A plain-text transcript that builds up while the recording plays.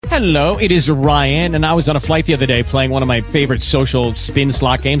Hello, it is Ryan, and I was on a flight the other day playing one of my favorite social spin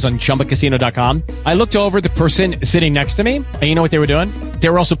slot games on ChumbaCasino.com. I looked over at the person sitting next to me, and you know what they were doing? They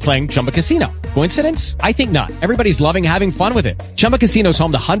were also playing Chumba Casino. Coincidence? I think not. Everybody's loving having fun with it. Chumba Casino is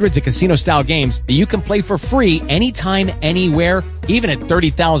home to hundreds of casino-style games that you can play for free anytime, anywhere, even at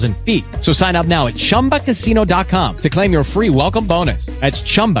 30,000 feet. So sign up now at ChumbaCasino.com to claim your free welcome bonus. That's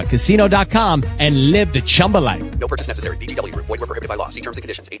ChumbaCasino.com and live the Chumba life. No purchase necessary. VGW. Void where prohibited by law. See terms and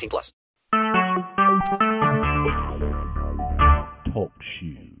conditions. 18+. Talk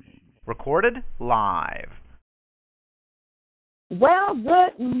shoes. Recorded live. Well,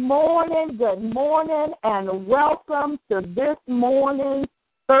 good morning, and welcome to this morning's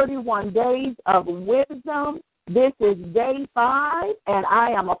 31 Days of Wisdom. This is day 5, and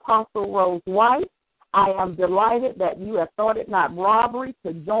I am Apostle Rose White. I am delighted that you have thought it not robbery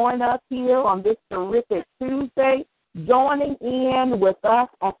to join us here on this terrific Tuesday, joining in with us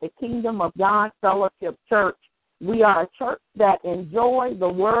at the Kingdom of God Fellowship Church. We are a church that enjoys the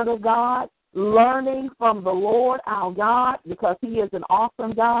Word of God, learning from the Lord our God, because He is an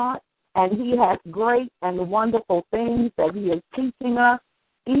awesome God, and He has great and wonderful things that He is teaching us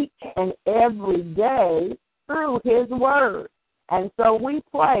each and every day through His Word. And so we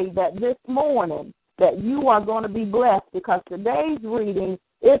pray that this morning that you are going to be blessed, because today's reading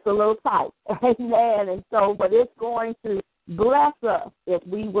is a little tight. Amen. And so, but it's going to bless us if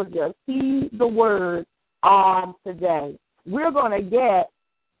we will just heed the Word on today. We're going to get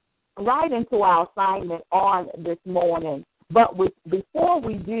right into our assignment on this morning. But before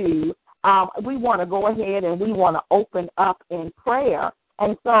we do, we want to go ahead and we want to open up in prayer.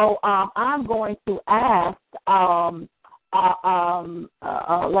 And so I'm going to ask,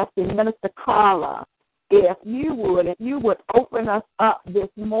 let's see, Minister Carla, if you would open us up this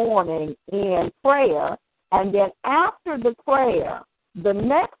morning in prayer, and then after the prayer, the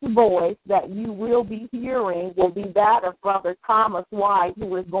next voice that you will be hearing will be that of Brother Thomas White,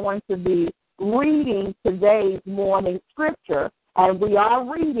 who is going to be reading today's morning scripture. And we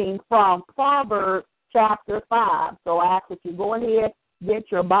are reading from Proverbs chapter 5. So I ask that you go ahead, get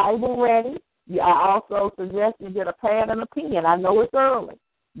your Bible ready. I also suggest you get a pad and a pen. I know it's early,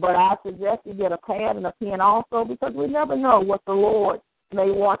 but I suggest you get a pad and a pen also, because we never know what the Lord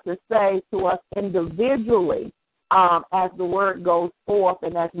may want to say to us individually as the word goes forth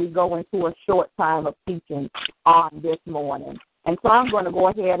and as we go into a short time of teaching on this morning. And so I'm going to go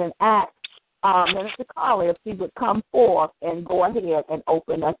ahead and ask Minister Carly if she would come forth and go ahead and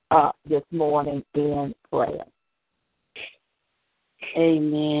open us up this morning in prayer.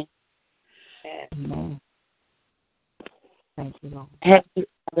 Amen. Amen. Thank you, Lord. Heavenly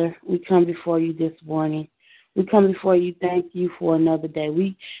Father, we come before you this morning. We come before you, thank you for another day.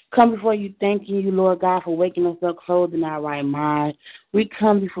 We come before you, thanking you, Lord God, for waking us up, clothing our right mind. We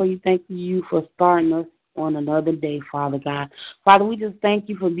come before you, thanking you for starting us on another day, Father God. Father, we just thank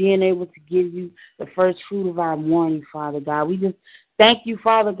you for being able to give you the first fruit of our morning, Father God. We just thank you,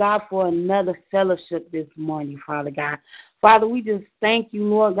 Father God, for another fellowship this morning, Father God. Father, we just thank you,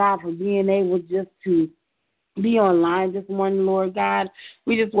 Lord God, for being able just to be online this morning, Lord God.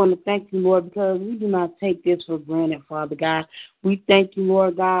 We just want to thank you, Lord, because we do not take this for granted, Father God. We thank you,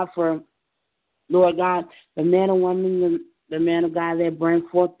 Lord God, for, Lord God, the man or woman, the man of God that bring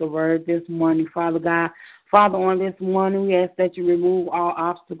forth the word this morning, Father God. Father, on this morning, we ask that you remove all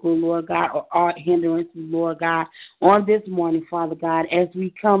obstacles, Lord God, or all hindrances, Lord God, on this morning, Father God, as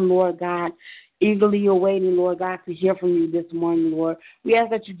we come, Lord God, eagerly awaiting, Lord God, to hear from you this morning, Lord. We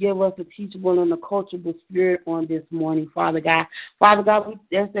ask that you give us a teachable and a coachable spirit on this morning, Father God. Father God,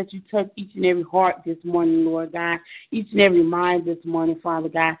 we ask that you touch each and every heart this morning, Lord God, each and every mind this morning, Father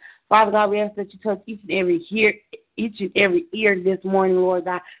God. Father God, we ask that you touch each and every ear this morning, Lord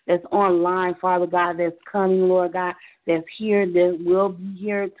God, that's online, Father God, that's coming, Lord God, that's here, that will be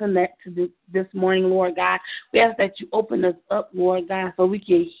here this morning, Lord God. We ask that you open us up, Lord God, so we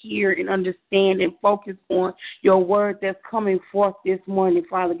can hear and understand and focus on your word that's coming forth this morning,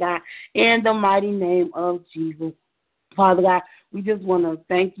 Father God, in the mighty name of Jesus. Father God, we just want to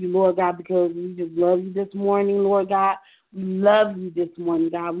thank you, Lord God, because we just love you this morning, Lord God. We love you this morning,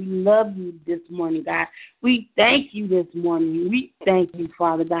 God. We love you this morning, God. We thank you this morning. We thank you,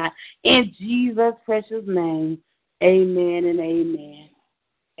 Father God. In Jesus' precious name, amen and amen.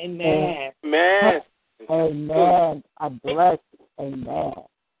 Amen. Amen. Amen. I bless you. Amen.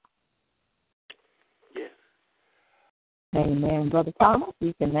 Yes. Amen. Brother Thomas,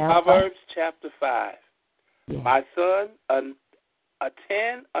 you can now. Proverbs chapter 5. Yes. My son,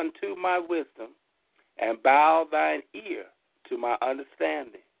 attend unto my wisdom, and bow thine ear to my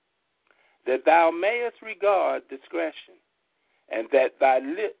understanding, that thou mayest regard discretion, and that thy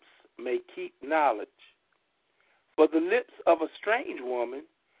lips may keep knowledge. For the lips of a strange woman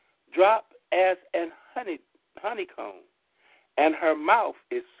drop as an honeycomb, and her mouth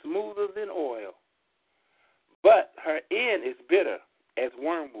is smoother than oil. But her end is bitter as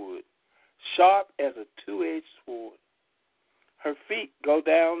wormwood, sharp as a two-edged sword. Her feet go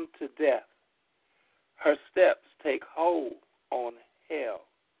down to death. Her steps take hold on hell.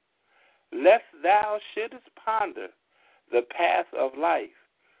 Lest thou shouldest ponder the path of life,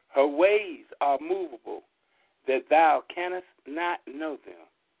 her ways are movable, that thou canst not know them.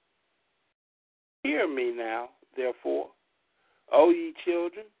 Hear me now, therefore, O ye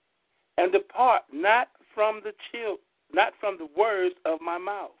children, and depart not from the words of my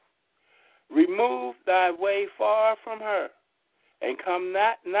mouth. Remove thy way far from her, and come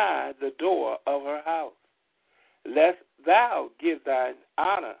not nigh the door of her house, lest thou give thine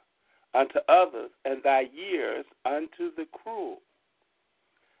honor unto others, and thy years unto the cruel.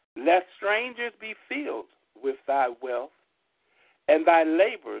 Lest strangers be filled with thy wealth, and thy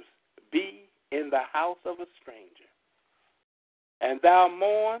labors be in the house of a stranger. And thou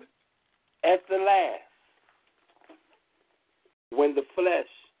mourn at the last, when the flesh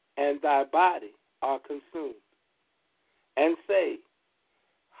and thy body are consumed, and say,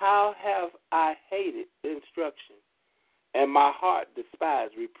 how have I hated instruction, and my heart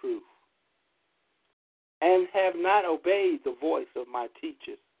despised reproof, and have not obeyed the voice of my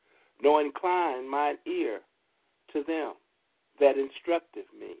teachers, nor inclined mine ear to them that instructed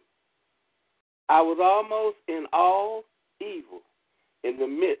me. I was almost in all evil in the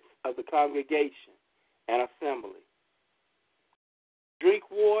midst of the congregation and assembly. Drink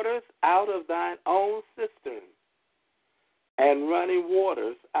waters out of thine own cistern, and running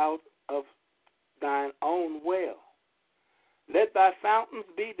waters out of thine own well. Let thy fountains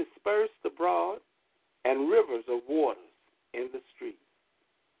be dispersed abroad, and rivers of waters in the streets.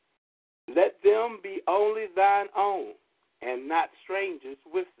 Let them be only thine own, and not strangers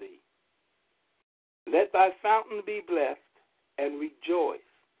with thee. Let thy fountain be blessed, and rejoice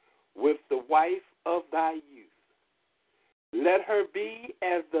with the wife of thy youth. Let her be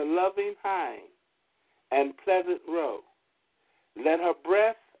as the loving hind and pleasant roe. Let her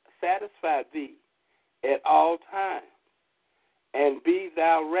breast satisfy thee at all times, and be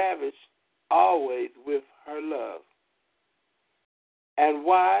thou ravished always with her love. And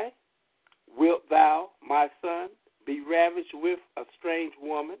why wilt thou, my son, be ravished with a strange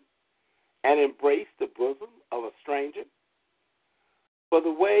woman, and embrace the bosom of a stranger? For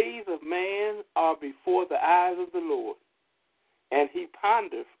the ways of man are before the eyes of the Lord, and he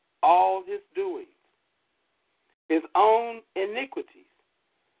pondereth all his doings. His own iniquities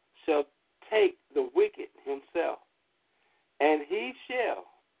shall take the wicked himself, and he shall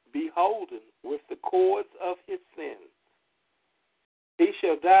be holden with the cords of his sins. He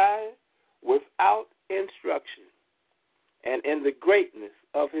shall die without instruction, and in the greatness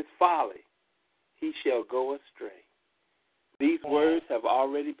of his folly he shall go astray. These words have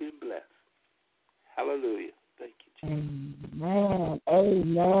already been blessed. Hallelujah. Thank you, Jesus. Amen.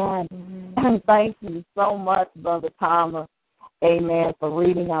 Amen. Thank you so much, Brother Thomas. Amen, for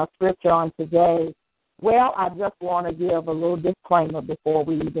reading our scripture on today. Well, I just want to give a little disclaimer before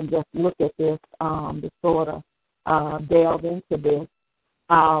we even just look at this, to sort of delve into this,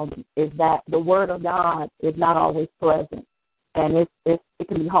 is that the Word of God is not always pleasant, and it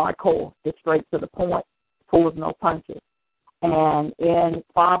can be hardcore. It's straight to the point, pulls no punches. And in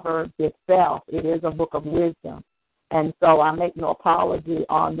Proverbs itself, it is a book of wisdom. And so I make no apology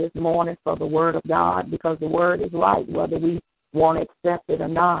on this morning for the Word of God, because the Word is right, whether we want to accept it or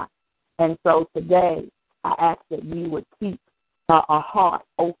not. And so today, I ask that we would keep our heart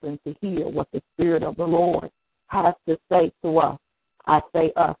open to hear what the Spirit of the Lord has to say to us. I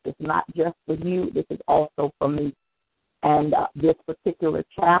say us. It's not just for you. This is also for me. And this particular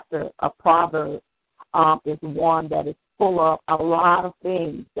chapter of Proverbs is one that is full of a lot of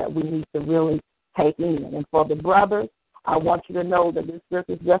things that we need to really take in. And for the brothers, I want you to know that this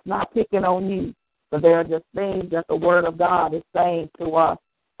scripture is just not picking on you, but there are just things that the Word of God is saying to us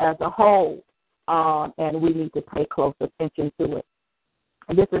as a whole, and we need to pay close attention to it.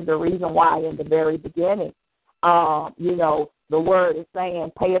 And this is the reason why in the very beginning, the Word is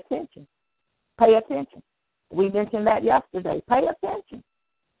saying pay attention. Pay attention. We mentioned that yesterday. Pay attention.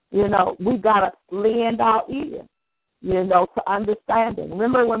 We've got to lend our ear, to understanding.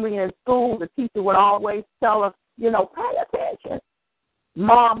 Remember when we were in school, the teacher would always tell us, pay attention.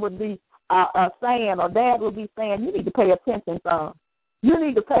 Mom would be saying, or Dad would be saying, you need to pay attention, son. You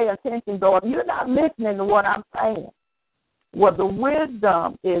need to pay attention, daughter. You're not listening to what I'm saying. Well, the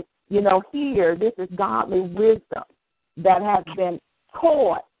wisdom is, here, this is godly wisdom. that has been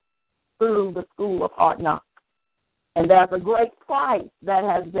taught through the school of hard knocks. And there's a great price that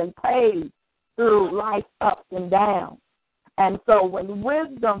has been paid through life's ups and downs. And so when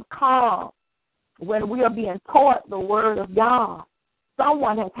wisdom comes, when we are being taught the Word of God,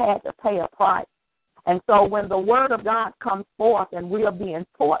 someone has had to pay a price. And so when the Word of God comes forth and we are being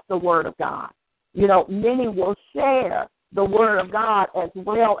taught the Word of God, many will share the Word of God as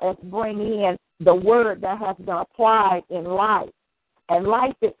well as bring in the Word that has been applied in life. And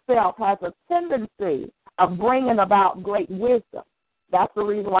life itself has a tendency of bringing about great wisdom. That's the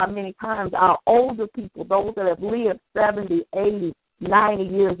reason why many times our older people, those that have lived 70, 80, 90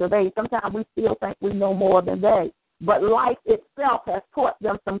 years of age, sometimes we still think we know more than they. But life itself has taught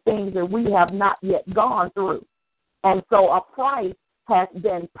them some things that we have not yet gone through. And so a price has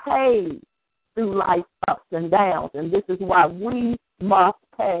been paid through life's ups and downs. And this is why we must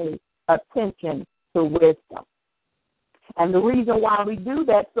pay attention to wisdom. And the reason why we do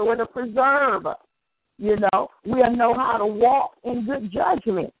that, so it'll preserve us. We'll know how to walk in good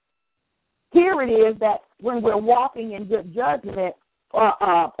judgment. Here it is that when we're walking in good judgment,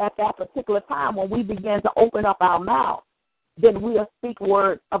 at that particular time when we begin to open up our mouth, then we'll speak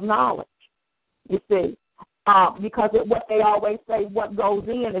words of knowledge, you see. Because what they always say, what goes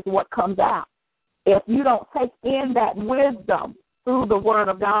in is what comes out. If you don't take in that wisdom through the Word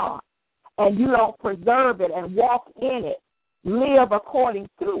of God, and you don't preserve it and walk in it, live according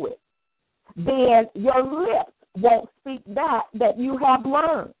to it, then your lips won't speak that you have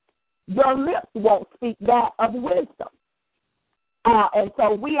learned. Your lips won't speak that of wisdom. And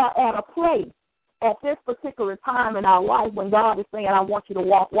so we are at a place at this particular time in our life when God is saying, I want you to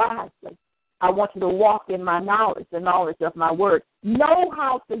walk wisely. I want you to walk in my knowledge, the knowledge of my word. Know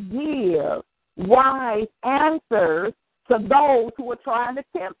how to give wise answers to those who are trying to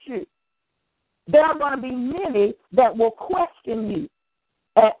tempt you. There are going to be many that will question you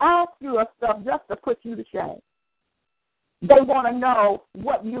and ask you of stuff just to put you to shame. They want to know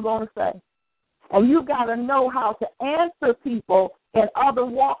what you're going to say. And you got to know how to answer people in other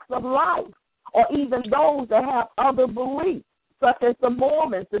walks of life, or even those that have other beliefs, such as the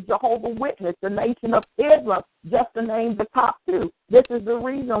Mormons, the Jehovah's Witnesses, the Nation of Islam, just to name the top two. This is the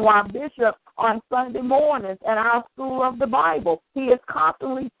reason why Bishop on Sunday mornings at our School of the Bible, he is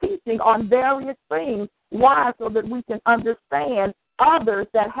constantly teaching on various things. Why? So that we can understand others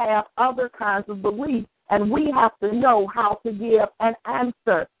that have other kinds of beliefs. And we have to know how to give an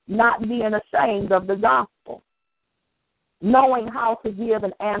answer, not being ashamed of the gospel. Knowing how to give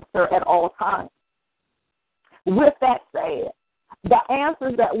an answer at all times. With that said, the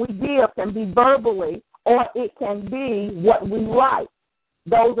answers that we give can be verbally, or it can be what we write.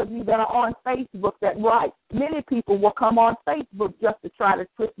 Those of you that are on Facebook that write, many people will come on Facebook just to try to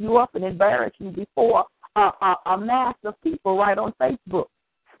trip you up and embarrass you before a mass of people right on Facebook.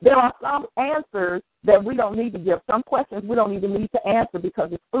 There are some answers that we don't need to give. Some questions we don't even need to answer because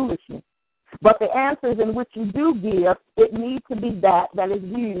it's foolishness. But the answers in which you do give, it needs to be that is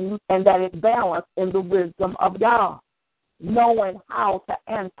used and that is balanced in the wisdom of God. Knowing how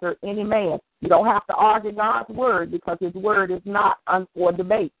to answer any man. You don't have to argue God's word because his word is not for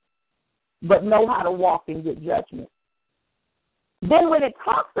debate. But know how to walk in good judgment. Then when it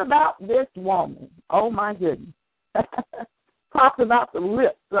talks about this woman, oh my goodness, talks about the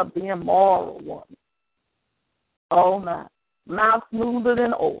lips of the immoral woman. Oh my, mouth smoother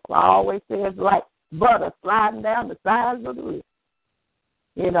than oil. I always say it's like butter sliding down the sides of the lips.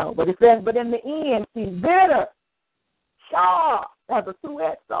 But it says, but in the end, she's bitter, sharp as a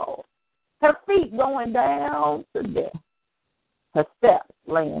two-edged sword. Her feet going down to death. Her steps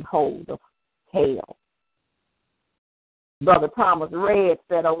laying hold of hell. Brother Thomas Red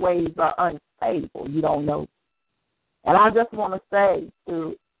said her ways are unstable. You don't know. And I just want to say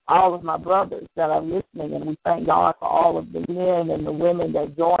to all of my brothers that are listening, and we thank God for all of the men and the women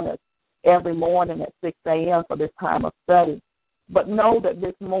that join us every morning at 6 a.m. for this time of study. But know that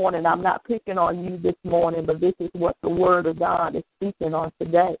this morning, I'm not picking on you this morning, but this is what the Word of God is speaking on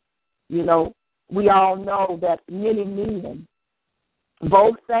today. We all know that many men,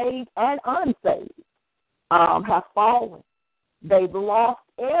 both saved and unsaved, have fallen. They've lost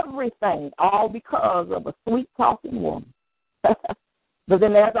everything, all because of a sweet-talking woman. But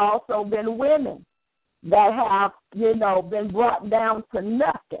then there's also been women that have, been brought down to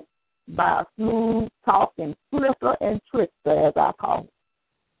nothing by a smooth-talking flipper and trickster, as I call it.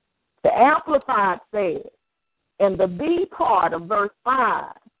 The Amplified says, in the B part of verse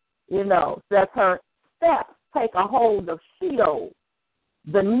 5, says her steps take a hold of Sheol,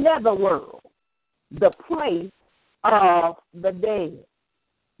 the netherworld, the place of the dead.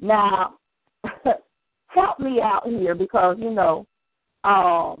 Now, help me out here because,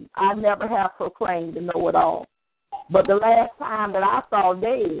 I never have proclaimed to know it all. But the last time that I saw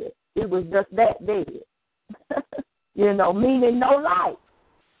dead, it was just that dead. Meaning no life.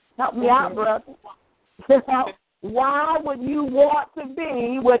 Help me out, brother. Why would you want to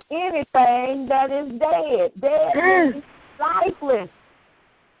be with anything that is dead? Dead is lifeless.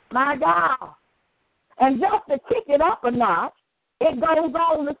 My God. And just to kick it up a notch, it goes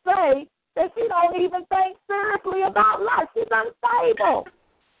on to say that she don't even think seriously about life. She's unstable.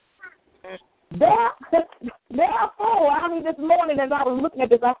 Therefore, this morning as I was looking at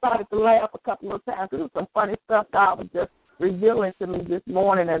this, I started to laugh a couple of times. It was some funny stuff God was just revealing to me this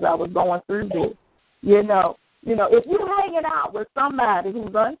morning as I was going through this. If you're hanging out with somebody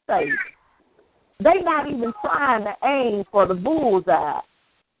who's unstable, they're not even trying to aim for the bullseye,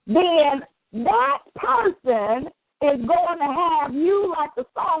 then that person is going to have you, like the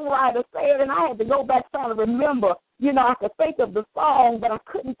songwriter said, and I had to go back trying to remember. I could think of the song, but I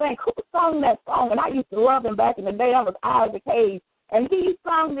couldn't think who sung that song. And I used to love him back in the day. I was Isaac Hayes, and he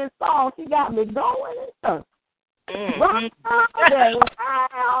sung this song. She got me going and stuff. Right now,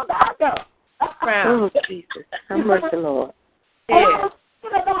 I go. Oh, Jesus. Have mercy, Lord. And I was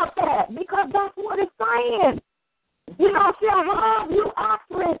thinking about that because that's what it's saying. She'll have you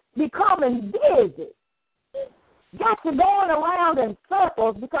actually becoming busy. Got you going around in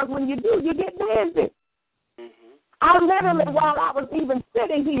circles because when you do, you get busy. I literally, while I was even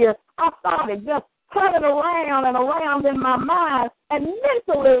sitting here, I started just turning around and around in my mind, and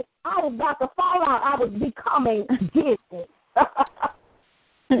mentally, I was about to fall out. I was becoming dizzy.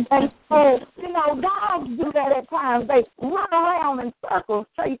 And so, dogs do that at times. They run around in circles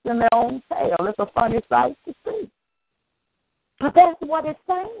chasing their own tail. It's a funny sight to see. But that's what it's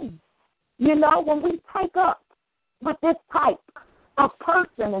saying. When we take up with this type of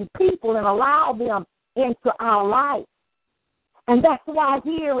person and people and allow them into our life. And that's why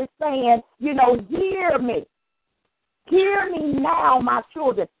here it's saying, hear me. Hear me now, my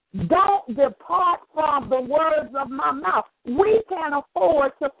children. Don't depart from the words of my mouth. We can't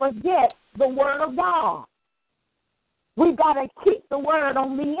afford to forget the word of God. We've got to keep the word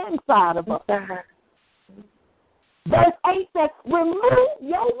on the inside of us. Verse 8 says, remove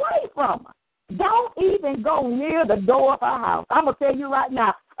your way from us. Don't even go near the door of our house. I'm going to tell you right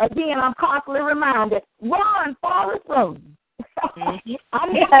now, again, I'm constantly reminded, run far from me. I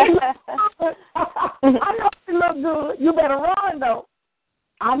know she look good. You better run, though.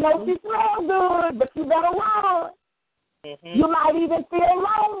 I know she smells good, but you better run. You might even feel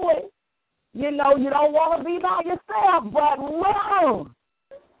lonely. You don't want to be by yourself, but run.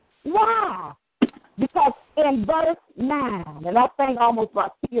 Why? Because in verse 9, and that thing almost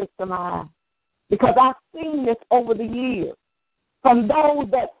brought tears to my eyes, because I've seen this over the years, from those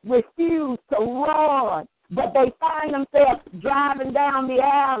that refuse to run, but they find themselves driving down the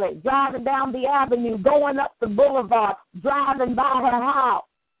alley, driving down the avenue, going up the boulevard, driving by her house.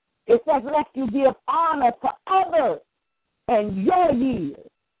 It says, lest you give honor to others and your years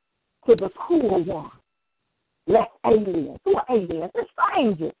to the cruel one. Lest aliens, who are aliens? They're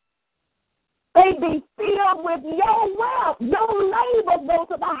strangers. They be filled with your wealth. Your labor go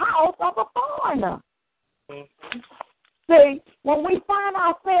to the house of a foreigner. See, when we find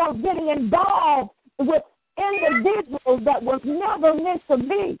ourselves getting involved with individuals that was never meant to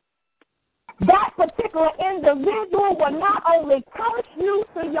be, that particular individual will not only curse you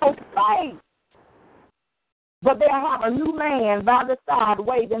to your face, but they'll have a new man by the side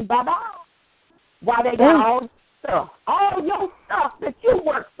waving bye-bye while they got all stuff. All your stuff that you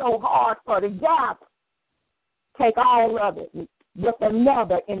work so hard for to gather. Take all of it. Just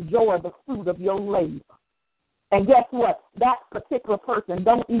another enjoy the fruit of your labor. And guess what? That particular person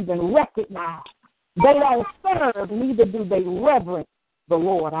don't even recognize. They don't serve, neither do they reverence the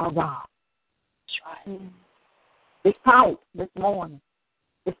Lord our God. That's right. It's tight this morning.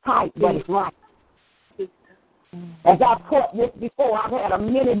 It's tight, but it's right. As I've taught this before, I've had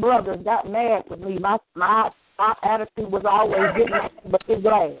many brothers got mad with me. My attitude was always getting mad, but they're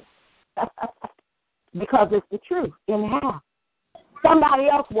glad. Because it's the truth. Anyhow, somebody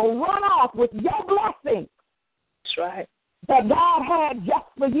else will run off with your blessing. That's right. That God had just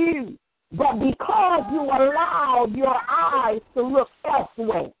for you. But because you allowed your eyes to look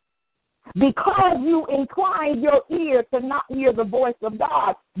elsewhere, because you inclined your ear to not hear the voice of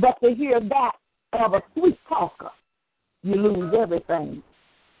God, but to hear that of a sweet talker, you lose everything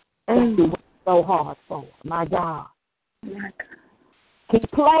that you worked so hard for. My God.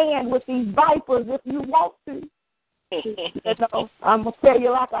 Keep playing with these vipers if you want to. I'm going to tell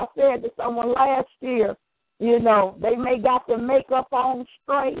you, like I said to someone last year, they may got their makeup on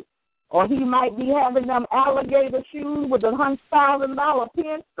straight, Or he might be having them alligator shoes with a $100,000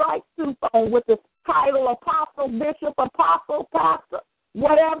 pinstripe suit on with the title apostle, bishop, apostle, pastor,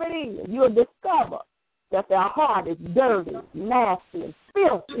 whatever it is. You'll discover that their heart is dirty, nasty, and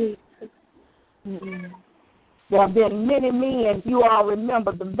filthy. There have been many men, you all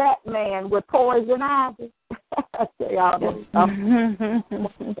remember the Batman with poison ivy. I say all that stuff.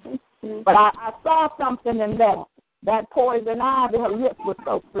 But I saw something in that. That poison ivy, her lips were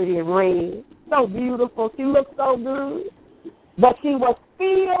so pretty and red, so beautiful. She looked so good. But she was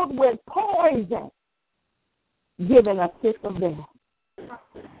filled with poison, giving a kiss of death.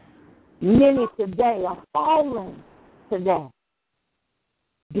 Many today are falling today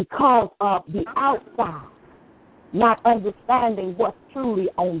because of the outside, not understanding what's truly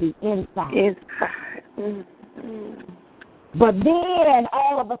on the inside. But then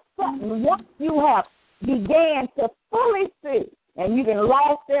all of a sudden, once you have began to fully see, and you done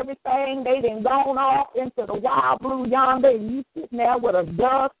lost everything, they done gone off into the wild blue yonder, and you sitting there with a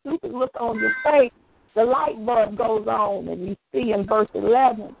dull, stupid look on your face, the light bulb goes on, and you see in verse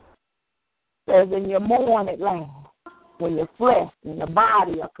 11, says, "In your mourn at last, when your flesh and your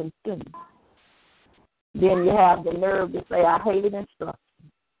body are consumed." Then you have the nerve to say, "I hated instruction.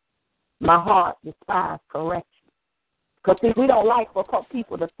 My heart despised correction." Because, see, we don't like for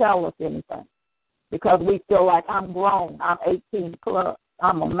people to tell us anything because we feel like I'm grown. I'm 18 plus.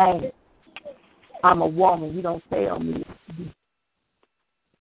 I'm a man. I'm a woman. You don't tell me.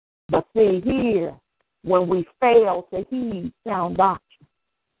 But see, here, when we fail to heed sound doctrine,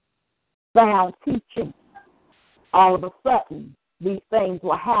 sound teaching, all of a sudden, these things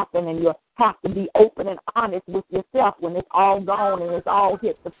will happen, and you have to be open and honest with yourself when it's all gone and it's all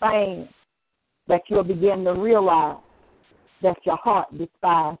hit the fan, that you'll begin to realize that your heart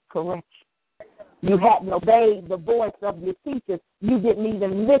despised correction. You hadn't obeyed the voice of your teachers. You didn't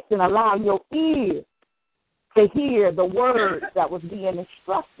even listen, allow your ears to hear the words that was being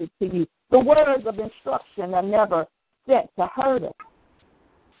instructed to you. The words of instruction are never sent to hurt us.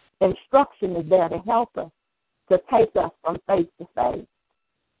 Instruction is there to help us, to take us from faith to faith,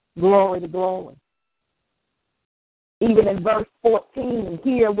 glory to glory. Even in verse 14,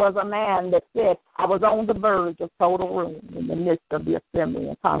 here was a man that said, "I was on the verge of total ruin in the midst of the assembly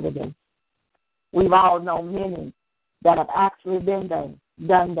and congregation." We've all known many that have actually been there,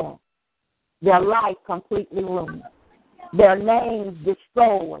 done that. Their life completely ruined. Their names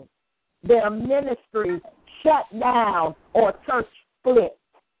destroyed. Their ministries shut down or church split.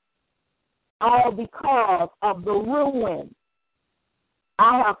 All because of the ruin.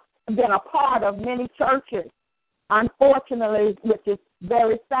 I have been a part of many churches, unfortunately, which is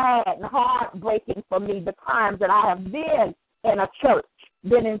very sad and heartbreaking for me, the times that I have been in a church,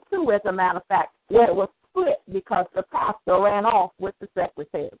 been in two, as a matter of fact, where it was split because the pastor ran off with the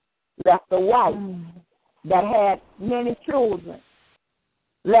secretary, left the wife that had many children,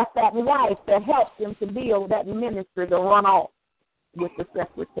 left that wife that helped him to build that ministry to run off with the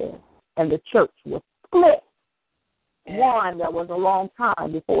secretary, and the church was split. One that was a long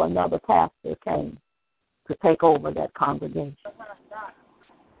time before another pastor came to take over that congregation.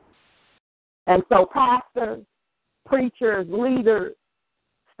 And so pastors, preachers, leaders,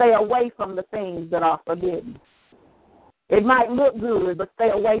 stay away from the things that are forbidden. It might look good, but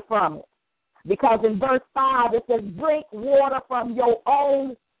stay away from it. Because in verse 5 it says, "Drink water from your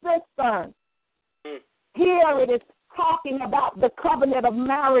own cistern." Here it is talking about the covenant of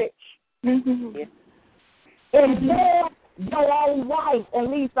marriage. Enjoy your own wife and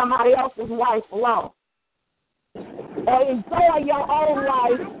leave somebody else's wife alone. Or enjoy your own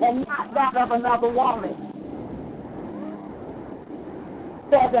life and not that of another woman.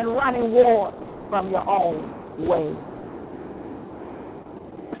 Says, "And running water from your own way."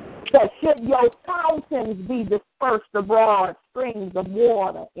 So should your fountains be dispersed abroad, streams of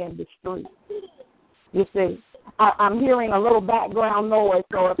water in the street? You see, I'm hearing a little background noise,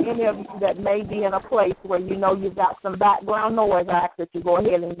 so if any of you that may be in a place where you know you've got some background noise, I ask that you go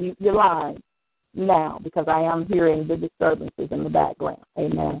ahead and mute your line now, because I am hearing the disturbances in the background.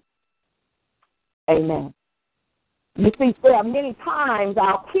 Amen. Amen. You see, there are many times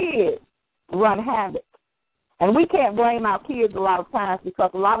our kids run havoc. And we can't blame our kids a lot of times,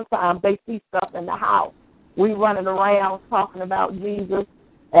 because a lot of times they see stuff in the house. We running around talking about Jesus.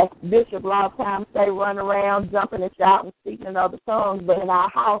 As Bishop a lot of times they run around jumping and shouting, speaking in other tongues. But in our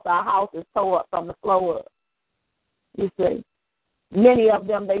house is tore up from the floor up. You see. Many of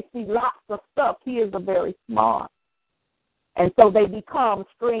them, they see lots of stuff. Kids are very smart. And so they become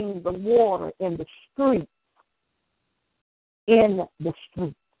streams of water in the street. In the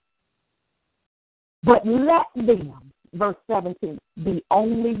street. But let them verse 17, be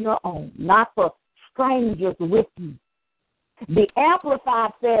only your own, not for strangers with you. The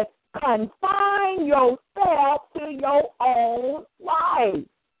Amplified says, confine yourself to your own life.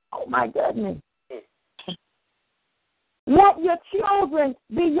 Oh, my goodness. Let your children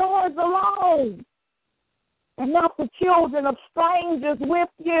be yours alone, and not the children of strangers with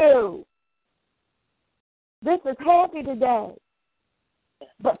you. This is heavy today.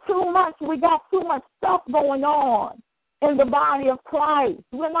 But we got too much stuff going on in the body of Christ.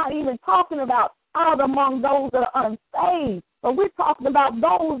 We're not even talking about out among those that are unsaved, but we're talking about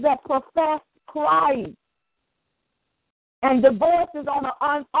those that profess Christ. And divorce is on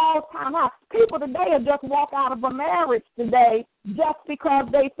an all-time high. People today will just walk out of a marriage today just because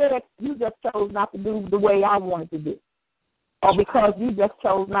they said, you just chose not to do the way I wanted to do. Or because you just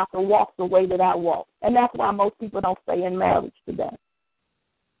chose not to walk the way that I walk. And that's why most people don't stay in marriage today.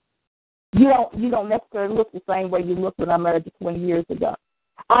 You don't necessarily look the same way you looked when I married 20 years ago.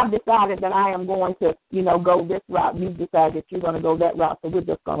 I've decided that I am going to, go this route. You've decided that you're going to go that route, so we're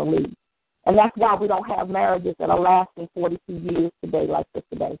just going to leave. And that's why we don't have marriages that are lasting 42 years today like this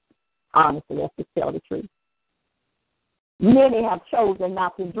today. Honestly, let's just tell the truth. Many have chosen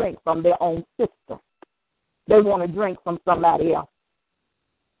not to drink from their own sister. They want to drink from somebody else.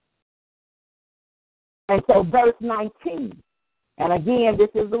 And so verse 19, and again, this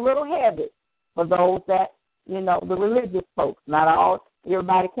is a little heavy for those that, the religious folks.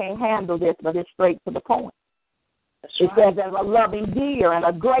 Everybody can't handle this, but it's straight to the point. It says, as a loving deer and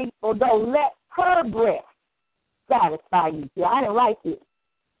a grateful doe, let her breast satisfy you. See, I didn't write this.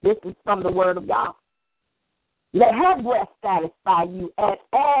 This is from the Word of God. Let her breast satisfy you at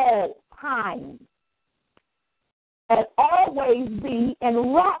all times, and always be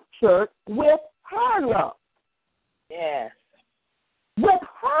enraptured with her love. Yes. With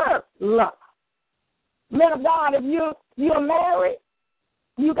her love. Men of God, if you're married,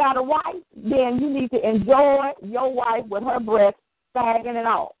 you got a wife, then you need to enjoy your wife with her breast sagging and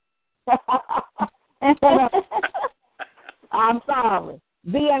all. I'm sorry.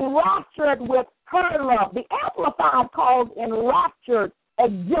 Be enraptured with her love. The Amplified calls enraptured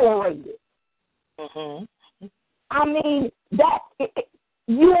exhilarated. Mm-hmm. I mean,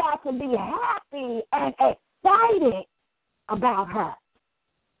 you are to be happy and excited about her.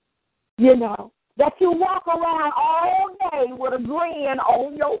 That you walk around all day with a grin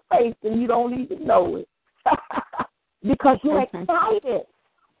on your face and you don't even know it. Because you're excited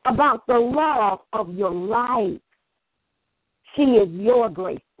about the love of your life. She is your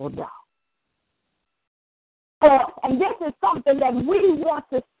graceful dog. And this is something that we want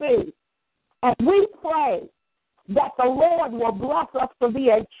to see. And we pray that the Lord will bless us to be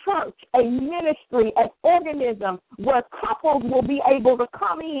a church, a ministry, an organism where couples will be able to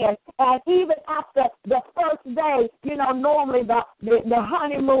come in, and even after the first day, normally the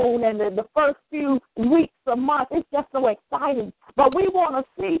honeymoon and the first few weeks a month, it's just so exciting. But we want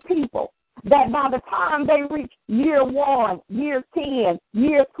to see people that by the time they reach year 1, year 10,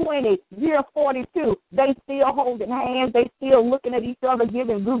 year 20, year 42, they still holding hands, they still looking at each other,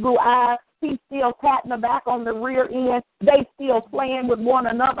 giving goo-goo eyes. He's still patting her back on the rear end. They still playing with one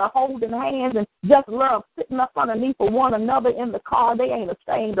another, holding hands, and just love sitting up underneath of one another in the car. They ain't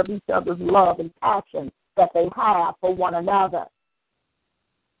ashamed of each other's love and passion that they have for one another.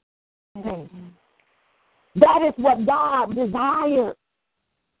 That is what God desires,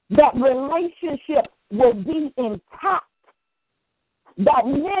 that relationships will be intact, that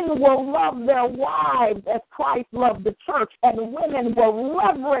men will love their wives as Christ loved the church, and women will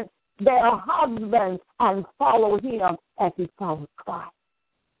reverence their husbands and follow him as he followed Christ.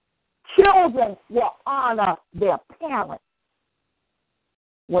 Children will honor their parents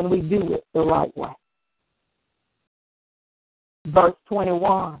when we do it the right way. Verse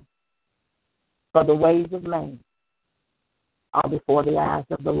 21, for the ways of man are before the eyes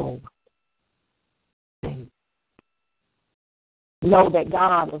of the Lord. Know that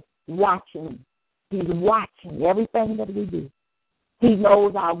God is watching. He's watching everything that we do. He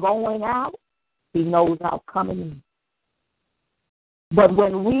knows our going out. He knows our coming in. But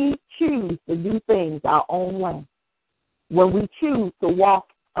when we choose to do things our own way, when we choose to walk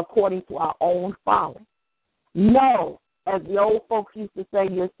according to our own folly, know, as the old folks used to say,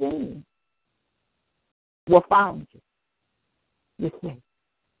 your sin will find you. You see.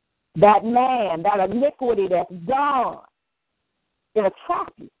 That man, that iniquity that's done, it'll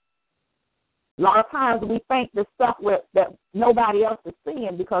trap you. A lot of times we think the stuff that nobody else is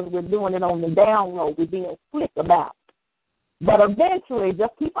seeing because we're doing it on the down low. We're being slick about it. But eventually,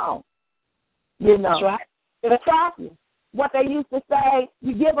 just keep on. That's right. It'll trap you. what they used to say,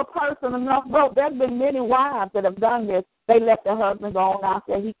 you give a person enough rope. There's been many wives that have done this. They let their husbands go on out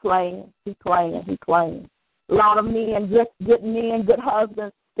there. He playing. A lot of men, good men, good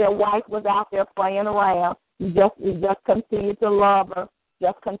husbands, their wife was out there playing around. You just continue to love her.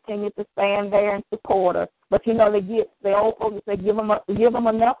 Just continue to stand there and support her. But the old folks say, give them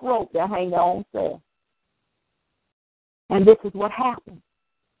enough rope, they'll hang their own self. And this is what happens.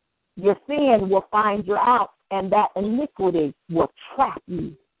 Your sin will find you out, and that iniquity will trap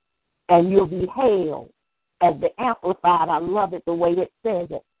you, and you'll be held. As the Amplified, I love it the way it says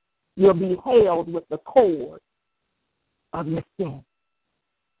it. You'll be held with the cord of your sin.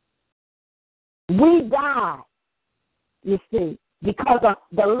 We die, you see, because of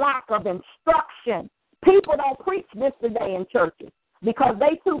the lack of instruction. People don't preach this today in churches because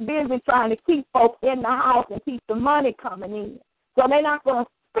they too busy trying to keep folks in the house and keep the money coming in. So they're not going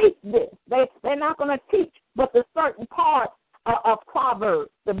to speak this. They're not going to teach but the certain parts of Proverbs,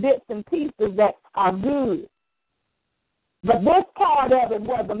 the bits and pieces that are good. But this part of it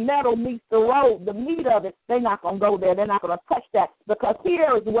where the metal meets the road, the meat of it, they're not going to go there. They're not going to touch that because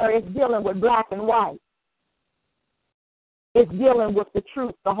here is where it's dealing with black and white. It's dealing with the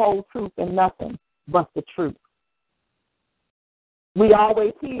truth, the whole truth, and nothing but the truth. We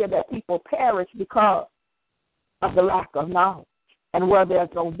always hear that people perish because of the lack of knowledge. And where there's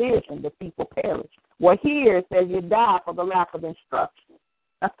no vision, the people perish. Well, here it says you die for the lack of instruction.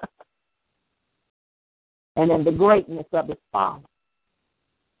 And in the greatness of his folly,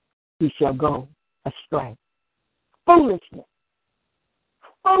 he shall go astray. Foolishness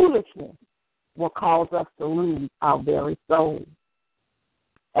will cause us to lose our very soul.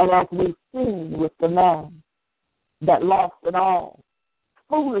 And as we've seen with the man that lost it all,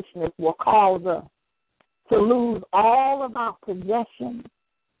 foolishness will cause us to lose all of our possessions,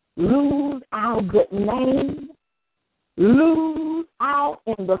 lose our good name, lose out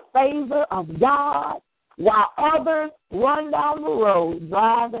in the favor of God, while others run down the road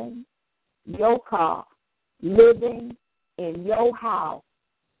driving your car, living in your house,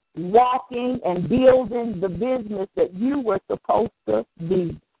 walking and building the business that you were supposed to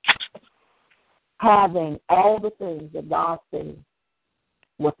be, having all the things that God said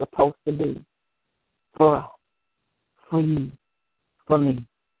were supposed to be for us, for you, for me.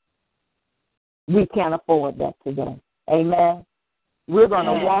 We can't afford that today. Amen. We're going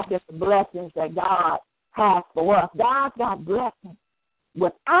to walk in the blessings that God has for us. God's got blessings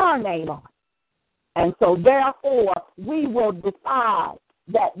with our name on it. And so, therefore, we will decide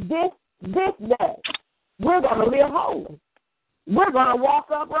that this day we're going to live holy. We're going to walk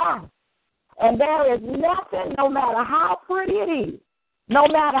upright. And there is nothing, no matter how pretty it is, no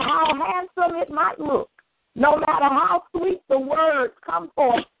matter how handsome it might look, no matter how sweet the words come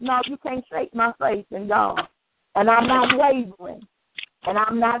forth, no, you can't shake my faith in God. And I'm not wavering, and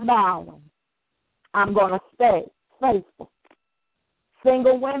I'm not bowing. I'm going to stay faithful.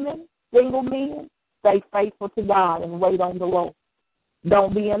 Single women, single men, stay faithful to God and wait on the Lord.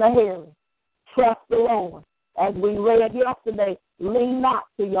 Don't be in a hurry. Trust the Lord. As we read yesterday, lean not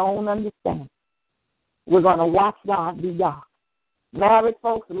to your own understanding. We're going to watch God be God. Married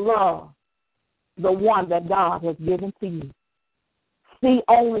folks, love the one that God has given to you. See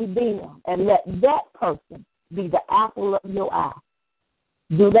only them and let that person be the apple of your eye.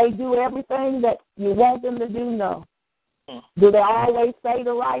 Do they do everything that you want them to do? No. Do they always say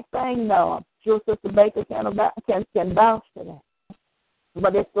the right thing? No. I'm sure Sister Baker can vouch for that.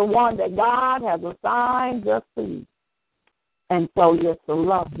 But it's the one that God has assigned just to you. And so you're to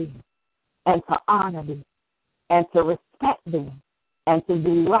love them and to honor them and to respect them and to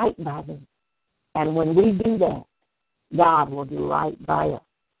do right by them. And when we do that, God will do right by us.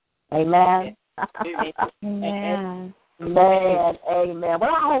 Amen? Amen. Amen. Amen.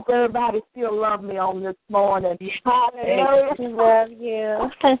 Well, I hope everybody still love me on this morning. Hallelujah. We love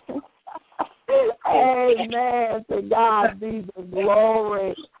you. Amen. To God be the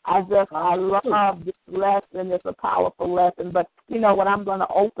glory. I love this lesson. It's a powerful lesson. But, what I'm going to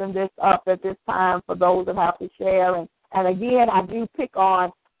open this up at this time for those that have to share. And again, I do pick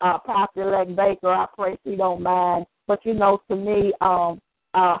on Pastor-elect Baker. I pray she don't mind. But, to me,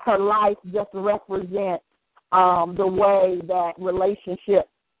 her life just represents the way that relationships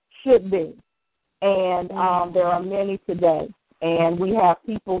should be. And there are many today. And we have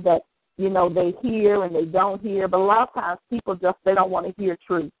people that, they hear and they don't hear. But a lot of times people they don't want to hear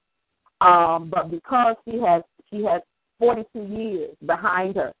truth. But because she has 42 years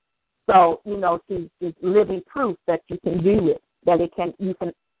behind her, so, she's living proof that you can do it, that you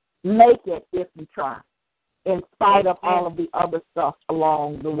can make it if you try, in spite of all of the other stuff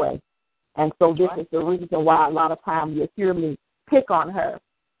along the way. And so this is the reason why a lot of times you hear me pick on her,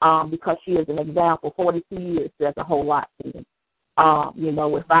 because she is an example. 42 years says a whole lot to me.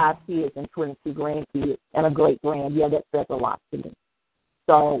 With 5 kids and 22 grandkids and a great-grand, that says a lot to me.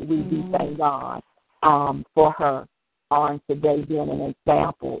 So we do thank God for her on today being an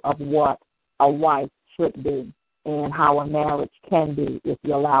example of what a wife should be and how a marriage can be if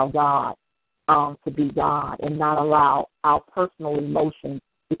you allow God to be God and not allow our personal emotions,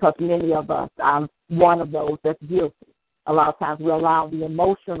 because many of us, I'm one of those that's guilty. A lot of times we allow the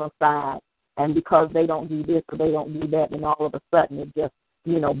emotional side, and because they don't do this or they don't do that, and all of a sudden it just,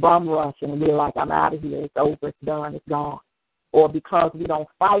 bum rush, and we're like, I'm out of here, it's over, it's done, it's gone. Or because we don't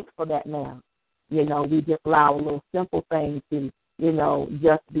fight for that now, we just allow a little simple thing to,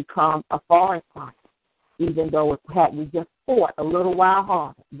 just become a forest fire, even though we just fought a little while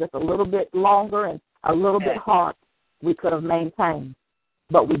harder, just a little bit longer and a little bit harder, we could have maintained,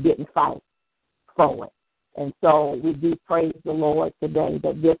 but we didn't fight for it. And so we do praise the Lord today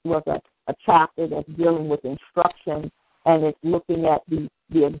that this was a chapter that's dealing with instruction, and it's looking at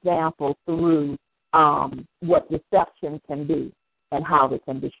the example through what deception can be and how it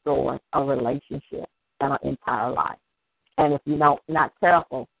can destroy a relationship and an entire life. And if you're not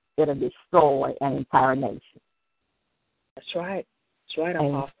careful, it'll destroy an entire nation. That's right. That's right,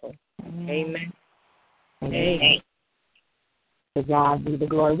 Apostle. Amen. Amen. To God be the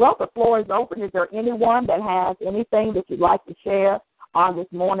glory. Well, the floor is open. Is there anyone that has anything that you'd like to share on this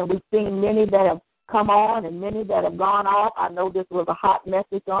morning? We've seen many that have come on and many that have gone off. I know this was a hot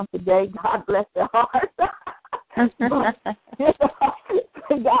message on today. God bless their hearts. To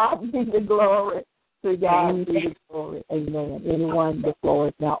God be the glory. To God be the glory. Amen. Anyone, the floor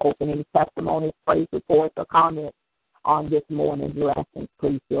is now open. Any testimonies, praise reports, or comments on this morning's lesson,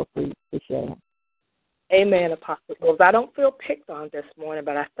 please feel free to share. Amen, Apostle Rose. I don't feel picked on this morning,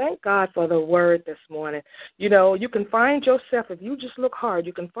 but I thank God for the word this morning. You can find yourself, if you just look hard,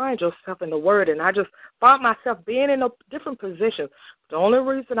 you can find yourself in the word. And I just found myself being in a different position. The only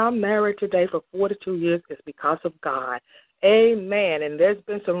reason I'm married today for 42 years is because of God. Amen. And there's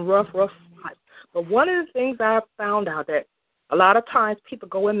been some rough fights. But one of the things I've found out that a lot of times people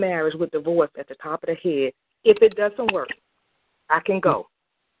go in marriage with divorce at the top of the head. If it doesn't work, I can go.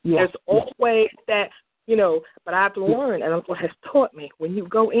 There's always that. But I've learned, and what has taught me, when you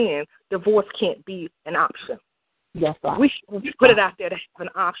go in, divorce can't be an option. Yes, right. We put it out there to have an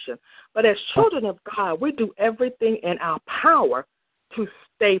option. But as children of God, we do everything in our power to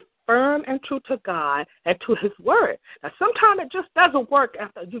stay firm and true to God and to His Word. Now, sometimes it just doesn't work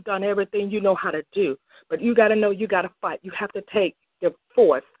after you've done everything you know how to do. But you got to know you got to fight. You have to take the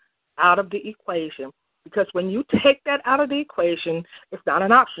force out of the equation, because when you take that out of the equation, it's not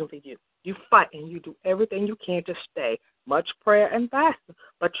an option for you. You fight and you do everything you can to stay. Much prayer and fasting,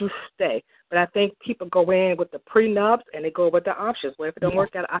 but you stay. But I think people go in with the prenups and they go with the options. Well, if it don't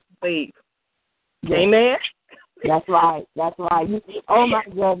work out, I can leave. Yes. Amen? That's right. That's right. Oh, my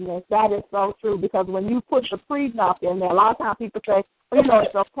goodness. That is so true, because when you put the prenup in there, a lot of times people say,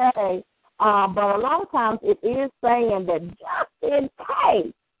 it's okay. But a lot of times it is saying that just in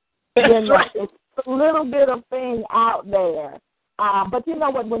case, it's a little bit of thing out there. But you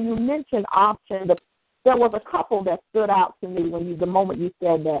know what? When you mentioned option, there was a couple that stood out to me the moment you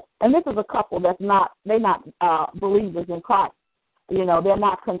said that. And this is a couple they're not believers in Christ. They're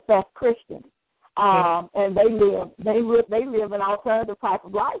not confessed Christians, and they live an alternative type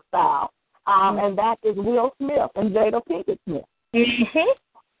of lifestyle, and that is Will Smith and Jada Pinkett Smith.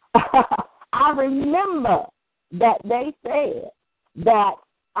 Mm-hmm. I remember that they said that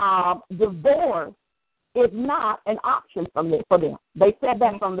divorce is not an option for them. They said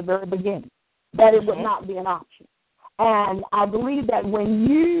that from the very beginning, that it would not be an option. And I believe that when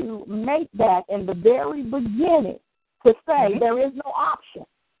you make that in the very beginning to say there is no option,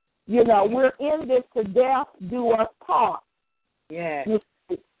 we're in this to death do us part. Yeah.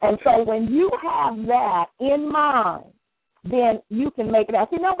 And so when you have that in mind, then you can make it out.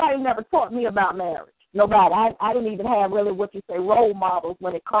 See, nobody never taught me about marriage. Nobody. I didn't even have really what you say role models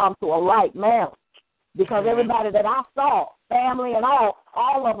when it comes to a right marriage. Because everybody that I saw, family and all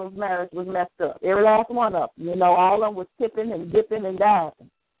of us marriage was messed up. Every last one of them. All of them was tipping and dipping and diving.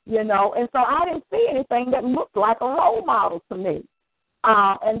 And so I didn't see anything that looked like a role model to me.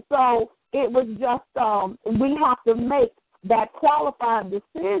 And so it was just, we have to make that qualified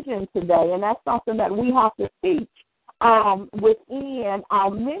decision today, and that's something that we have to teach within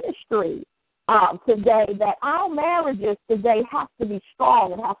our ministry today, that our marriages today have to be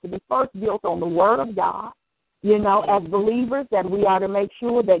strong. It has to be first built on the Word of God. As believers, that we are to make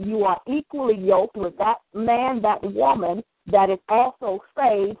sure that you are equally yoked with that man, that woman, that is also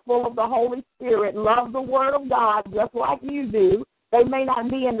saved, full of the Holy Spirit, love the Word of God just like you do. They may not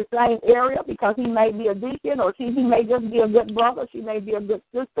be in the same area because he may be a deacon or he may just be a good brother. She may be a good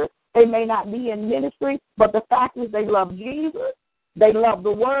sister. They may not be in ministry, but the fact is they love Jesus. They love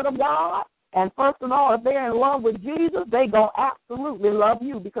the Word of God. And first of all, if they're in love with Jesus, they're going to absolutely love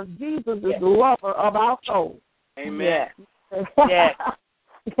you because Jesus is the lover of our souls. Amen. Yes.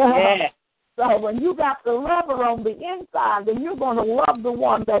 Yes. So when you got the lover on the inside, then you're going to love the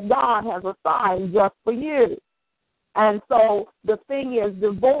one that God has assigned just for you. And so the thing is,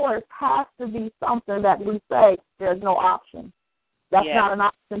 divorce has to be something that we say there's no option. That's not an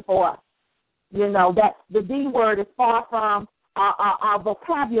option for us. You know, that the D word is far from our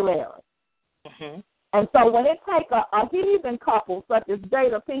vocabulary. Mm-hmm. And so when it takes a heathen couple such as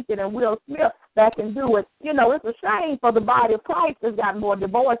Jada Pinkett and Will Smith that can do it, you know, it's a shame for the body of Christ that's got more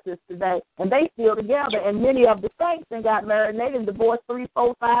divorces today, and they still together. And many of the saints that got married, and they done divorced 3,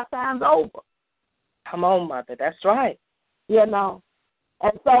 4, 5 times over. Come on, Mother. That's right. You know.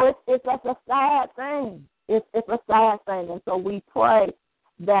 And so it's just a sad thing. It's a sad thing. And so we pray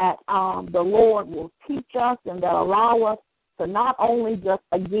that the Lord will teach us and that allow us to not only just,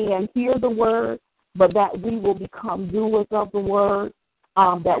 again, hear the word, but that we will become doers of the word,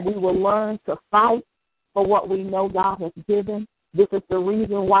 that we will learn to fight for what we know God has given. This is the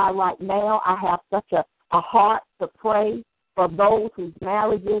reason why right now I have such a heart to pray for those whose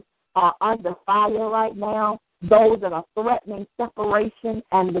marriages are under fire right now, those that are threatening separation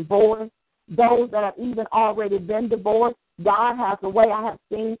and divorce, those that have even already been divorced. God has a way. I have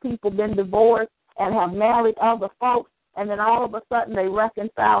seen people been divorced and have married other folks, and then all of a sudden they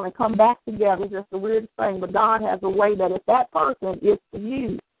reconcile and come back together. It's just the weirdest thing. But God has a way that if that person is for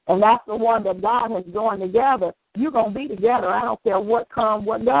you, and that's the one that God has joined together, you're going to be together. I don't care what come,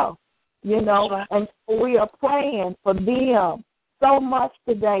 what go, you know. Right. And we are praying for them so much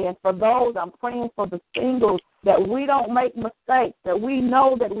today. And for those, I'm praying for the singles, that we don't make mistakes, that we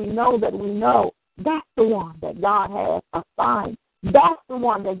know that we know that we know. That's the one that God has assigned. That's the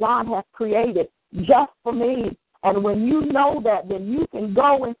one that God has created just for me. And when you know that, then you can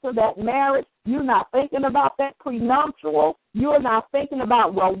go into that marriage. You're not thinking about that prenuptial. You're not thinking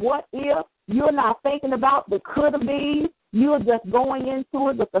about, well, what if? You're not thinking about the could-have-been. You're just going into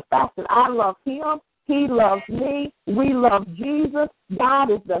it with the fact that I love him. He loves me. We love Jesus.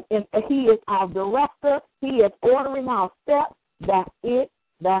 God is He is our director. He is ordering our steps. That's it.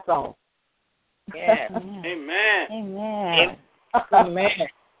 That's all. Yeah. Amen. Amen. Amen.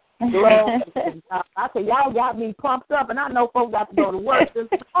 I say, y'all got me pumped up, and I know folks got to go to work this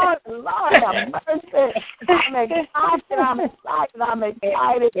morning. Lord have mercy. I'm excited,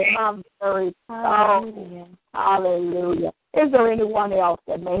 and I'm very Hallelujah. Hallelujah. Is there anyone else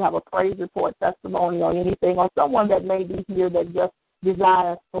that may have a praise report, testimony, or anything, or someone that may be here that just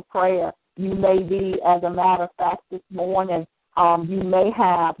desires for prayer? You may be, as a matter of fact, this morning, you may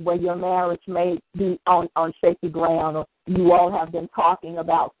have where your marriage may be on shaky ground, or you all have been talking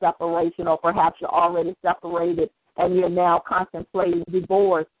about separation, or perhaps you're already separated and you're now contemplating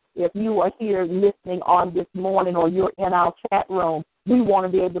divorce. If you are here listening on this morning, or you're in our chat room, we want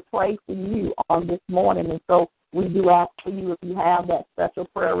to be able to pray for you on this morning. And so we do ask for you, if you have that special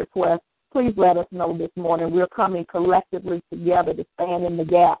prayer request, please let us know this morning. We're coming collectively together to stand in the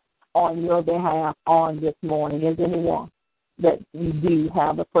gap on your behalf on this morning. Is anyone that you do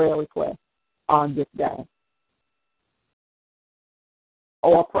have a prayer request on this day?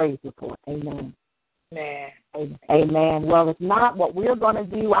 Or a praise report. Amen. Amen. Amen. Well, if not, what we're going to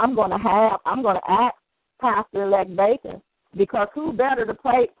do, I'm going to ask Pastor-elect Bacon, because who better to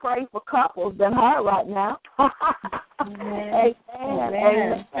pray for couples than her right now? Amen.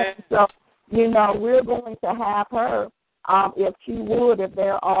 Amen. So, you know, we're going to have her, if she would, if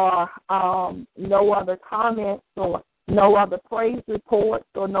there are no other comments or no other praise reports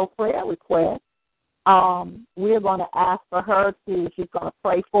or no prayer requests, we're going to ask for her she's going to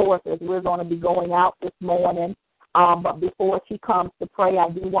pray for us as we're going to be going out this morning. But before she comes to pray, I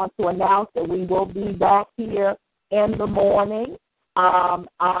do want to announce that we will be back here in the morning on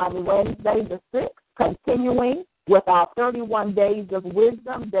Wednesday the 6th, continuing with our 31 Days of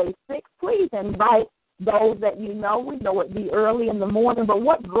Wisdom, Day 6. Please invite those that you know. We know it'd be early in the morning, but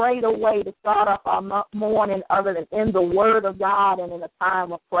what greater way to start off our morning other than in the Word of God and in a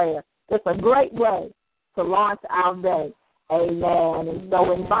time of prayer. It's a great way to launch our day. Amen. And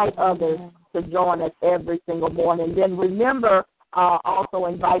so invite others to join us every single morning. Then remember, also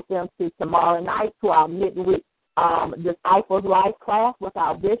invite them to tomorrow night to our midweek Disciples Life class with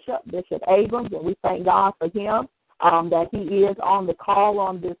our Bishop Abrams, and we thank God for him, that he is on the call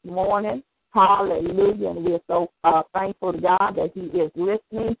on this morning. Hallelujah. And we're so thankful to God that he is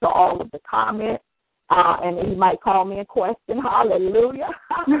listening to all of the comments. And he might call me a question. Hallelujah.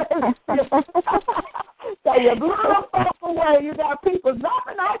 So you blew them folks away. You got people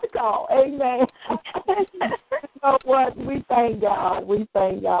jumping out the call. Amen. So what? We thank God. We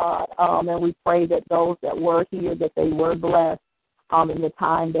thank God. And we pray that those that were here, that they were blessed in the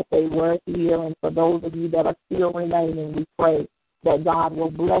time that they were here. And for those of you that are still remaining, we pray that God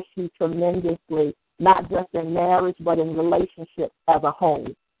will bless you tremendously, not just in marriage, but in relationships as a whole,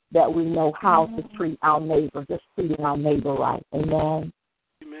 that we know how to treat our neighbor, just treating our neighbor right. Amen.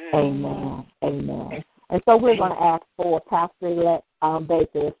 Amen. Amen. And so we're going to ask for Pastor-elect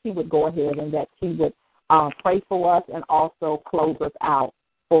Baker if she would go ahead and that she would pray for us and also close us out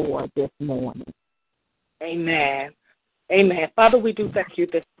for this morning. Amen. Amen. Father, we do thank you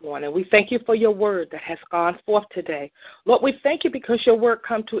this morning. We thank you for your word that has gone forth today. Lord, we thank you because your word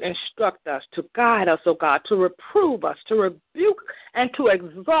come to instruct us, to guide us, oh God, to reprove us, to rebuke, and to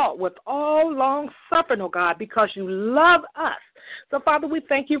exalt with all long suffering, oh God, because you love us. So, Father, we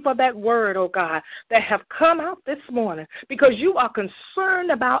thank you for that word, oh God, that have come out this morning because you are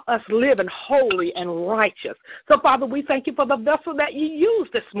concerned about us living holy and righteous. So, Father, we thank you for the vessel that you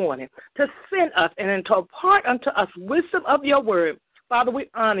used this morning to send us and to impart unto us wisdom of your word. Father, we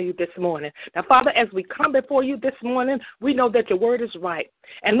honor you this morning. Now, Father, as we come before you this morning, we know that your word is right.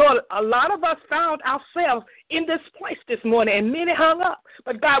 And, Lord, a lot of us found ourselves in this place this morning, and many hung up.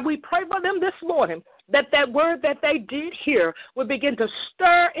 But, God, we pray for them this morning that word that they did hear would begin to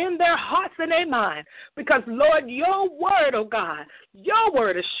stir in their hearts and their mind. Because, Lord, your word, oh God, your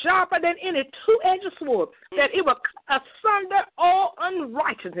word is sharper than any two-edged sword, that it will cut asunder all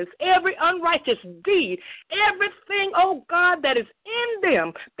unrighteousness, every unrighteous deed, everything, oh God, that is in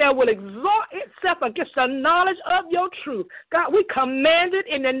them that will exalt itself against the knowledge of your truth. God, we command it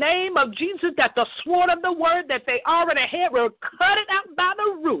in the name of Jesus that the sword of the word that they already had will cut it out by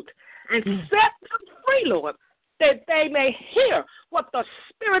the root and set them free, Lord, that they may hear what the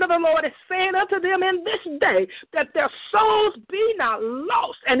Spirit of the Lord is saying unto them in this day, that their souls be not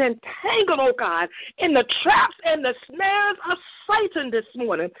lost and entangled, oh God, in the traps and the snares of Satan this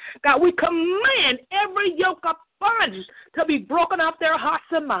morning. God, we command every yoke of bondage to be broken off their hearts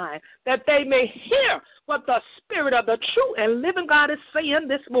and minds, that they may hear what the Spirit of the true and living God is saying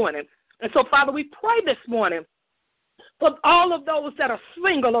this morning. And so, Father, we pray this morning for all of those that are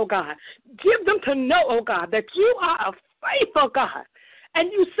single, oh God. Give them to know, oh God, that you are a faithful God.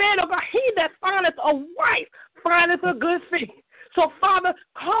 And you said, oh God, he that findeth a wife findeth a good thing. So, Father,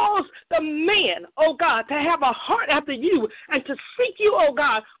 cause the men, oh God, to have a heart after you and to seek you, oh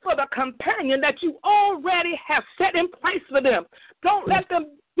God, for the companion that you already have set in place for them. Don't let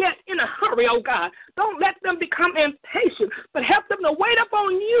them get in a hurry, oh God. Don't let them become impatient, but help them to wait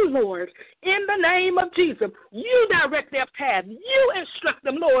upon you, Lord, in the name of Jesus. You direct their path. You instruct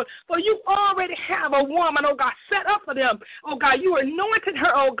them, Lord, for you already have a woman, oh God, set up for them. Oh God, you anointed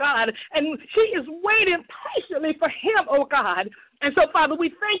her, oh God, and she is waiting patiently for him, oh God. And so, Father,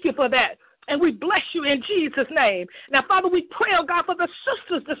 we thank you for that. And we bless you in Jesus' name. Now, Father, we pray, oh God, for the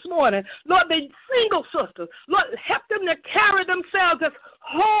sisters this morning. Lord, the single sisters. Lord, help them to carry themselves as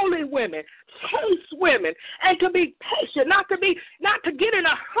holy women, chaste women, and to be patient, not to get in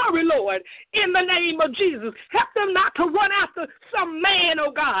a hurry, Lord, in the name of Jesus. Help them not to run after some man,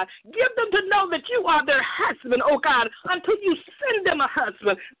 oh God. Give them to know that you are their husband, oh God, until you send them a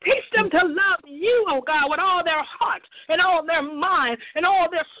husband. Teach them to love you, oh God, with all their heart and all their mind and all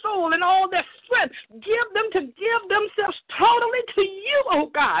their soul and all their strength. Give them to give themselves totally to you,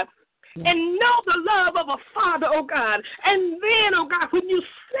 oh God. And know the love of a father, oh God. And then, oh God, when you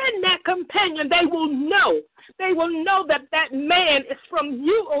send that companion, they will know. They will know that that man is from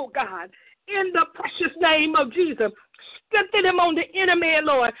you, oh God. In the precious name of Jesus. Strengthen them on the inner man,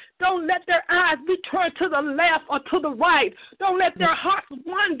 Lord. Don't let their eyes be turned to the left or to the right. Don't let their hearts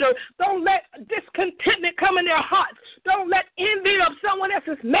wander. Don't let discontentment come in their hearts. Don't let envy of someone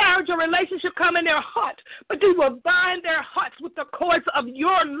else's marriage or relationship come in their heart. But you will bind their hearts with the cords of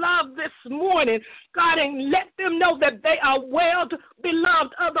your love this morning, God, and let them know that they are well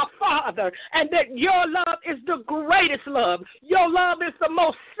beloved of the Father and that your love is the greatest love. Your love is the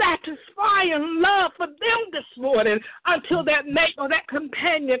most satisfying love for them this morning until that mate or that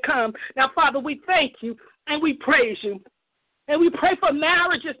companion come. Now, Father, we thank you and we praise you. And we pray for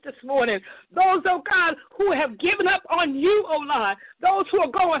marriages this morning. Those, oh God, who have given up on you, oh Lord. Those who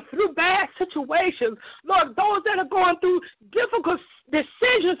are going through bad situations. Lord, those that are going through difficult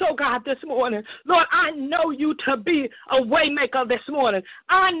decisions, oh God. God, this morning. Lord, I know you to be a way maker this morning.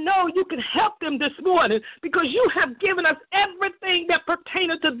 I know you can help them this morning because you have given us everything that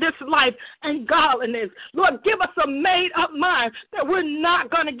pertains to this life and godliness. Lord, give us a made-up mind that we're not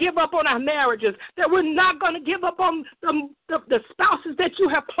going to give up on our marriages, that we're not going to give up on the spouses that you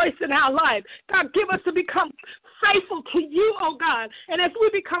have placed in our life. God, give us to become faithful to you, oh God. And as we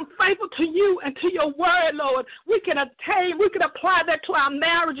become faithful to you and to your word, Lord, we can apply that to our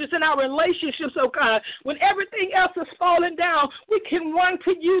marriages and our relationships, oh God. When everything else is falling down, we can run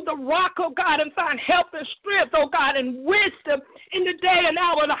to you, the rock, oh God, and find help and strength, oh God, and wisdom in the day and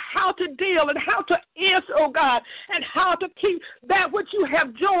hour of how to deal and how to answer, oh God, and how to keep that which you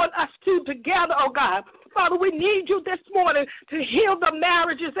have joined us to together, oh God. Father, we need you this morning to heal the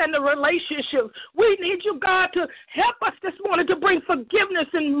marriages and the relationships. We need you, God, to help us this morning to bring forgiveness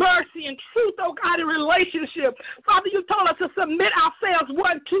and mercy and truth, oh God, in relationship. Father, you told us to submit ourselves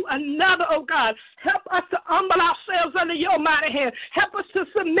one to another, oh God. Help us to humble ourselves under your mighty hand. Help us to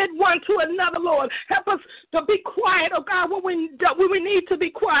submit one to another, Lord. Help us to be quiet, oh God, when we need to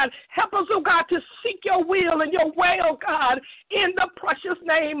be quiet. Help us, oh God, to seek your will and your way, oh God, in the precious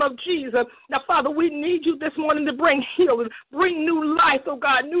name of Jesus. Now, Father, we need you this morning to bring healing, bring new life, oh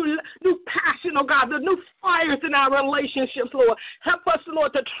God, new passion, oh God, the new fires in our relationships, Lord. Help us,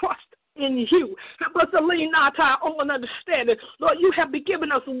 Lord, to trust in you. Help us to lean not to our own understanding. Lord, you have been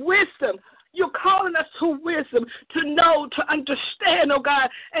giving us wisdom. You're calling us to wisdom, to know, to understand, oh God,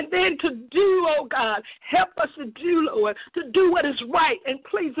 and then to do, oh God. Help us to do, Lord, to do what is right and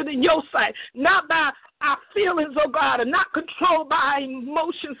pleasing in your sight, not by our feelings, oh God, and not controlled by our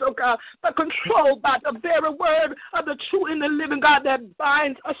emotions, oh God, but controlled by the very word of the true and the living God that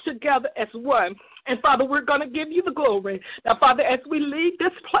binds us together as one. And, Father, we're going to give you the glory. Now, Father, as we leave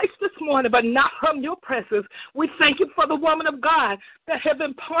this place this morning, but not from your presence, we thank you for the woman of God that have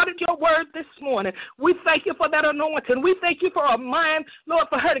imparted your word this morning. We thank you for that anointing. We thank you for a mind, Lord,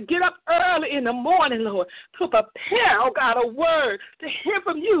 for her to get up early in the morning, Lord, to prepare, oh God, a word to hear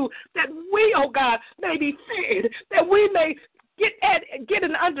from you, that we, oh God, may be fed, that we may get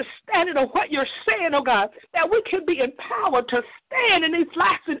an understanding of what you're saying, oh God, that we can be empowered to stand in these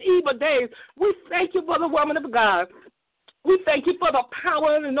last and evil days. We thank you for the woman of God. We thank you for the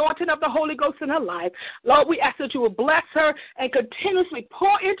power and anointing of the Holy Ghost in her life. Lord, we ask that you will bless her and continuously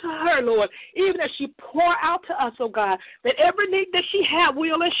pour into her, Lord, even as she pour out to us, oh God, that every need that she have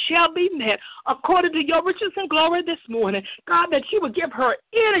will and shall be met according to your riches and glory this morning. God, that you would give her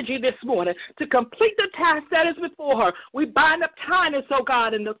energy this morning to complete the task that is before her. We bind up tiredness, oh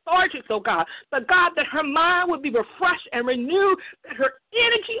God, and lethargic, oh God, but God, that her mind would be refreshed and renewed, that her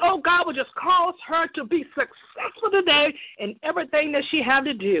energy, oh God, would just cause her to be successful today in everything that she had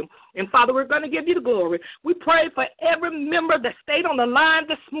to do. And, Father, we're going to give you the glory. We pray for every member that stayed on the line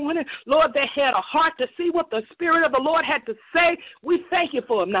this morning. Lord, they had a heart to see what the Spirit of the Lord had to say. We thank you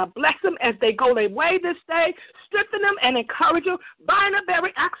for them. Now, bless them as they go their way this day. Strengthen them and encourage them. Bind up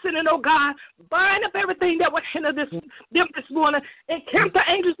every accident, oh God. Bind up everything that would hinder them this morning. And camp the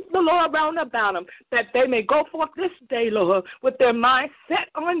angels of the Lord round about them, that they may go forth this day, Lord, with their mind set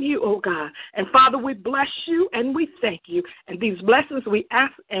on you, oh God. And, Father, we bless you and we thank you. And these blessings we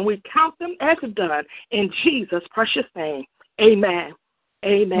ask and we count them as done in Jesus' precious name. Amen.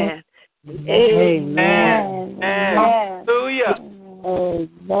 Amen. Amen. Amen. Hallelujah.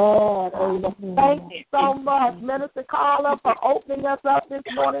 Amen. Thank you so much, Minister Carla, for opening us up this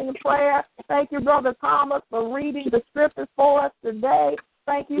morning in prayer. Thank you, Brother Thomas, for reading the scriptures for us today.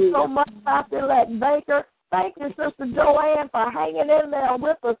 Thank you so much, Dr. Elect Baker. Thank you, Sister Joanne, for hanging in there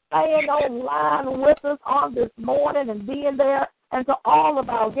with us, staying online with us on this morning and being there. And to all of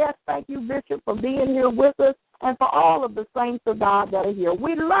our guests, thank you, Bishop, for being here with us, and for all of the saints of God that are here.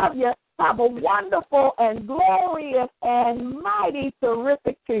 We love you. Have a wonderful and glorious and mighty,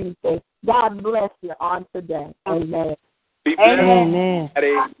 terrific Tuesday. God bless you on today. Amen. Amen.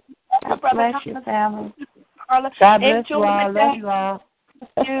 God bless you, family. God bless you all. Love you all.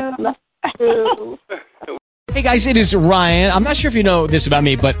 Love you. Hey guys, it is Ryan. I'm not sure if you know this about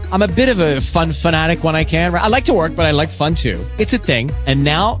me, but I'm a bit of a fun fanatic when I can. I like to work, but I like fun too. It's a thing. And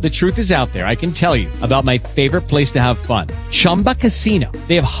now the truth is out there. I can tell you about my favorite place to have fun. Chumba Casino.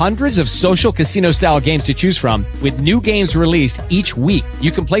 They have hundreds of social casino style games to choose from with new games released each week.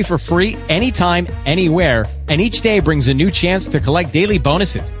 You can play for free anytime, anywhere. And each day brings a new chance to collect daily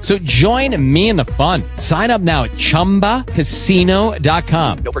bonuses. So join me in the fun. Sign up now at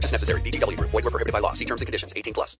ChumbaCasino.com. No purchase necessary. VGW Group. Void where prohibited by law. See terms and conditions. 18+.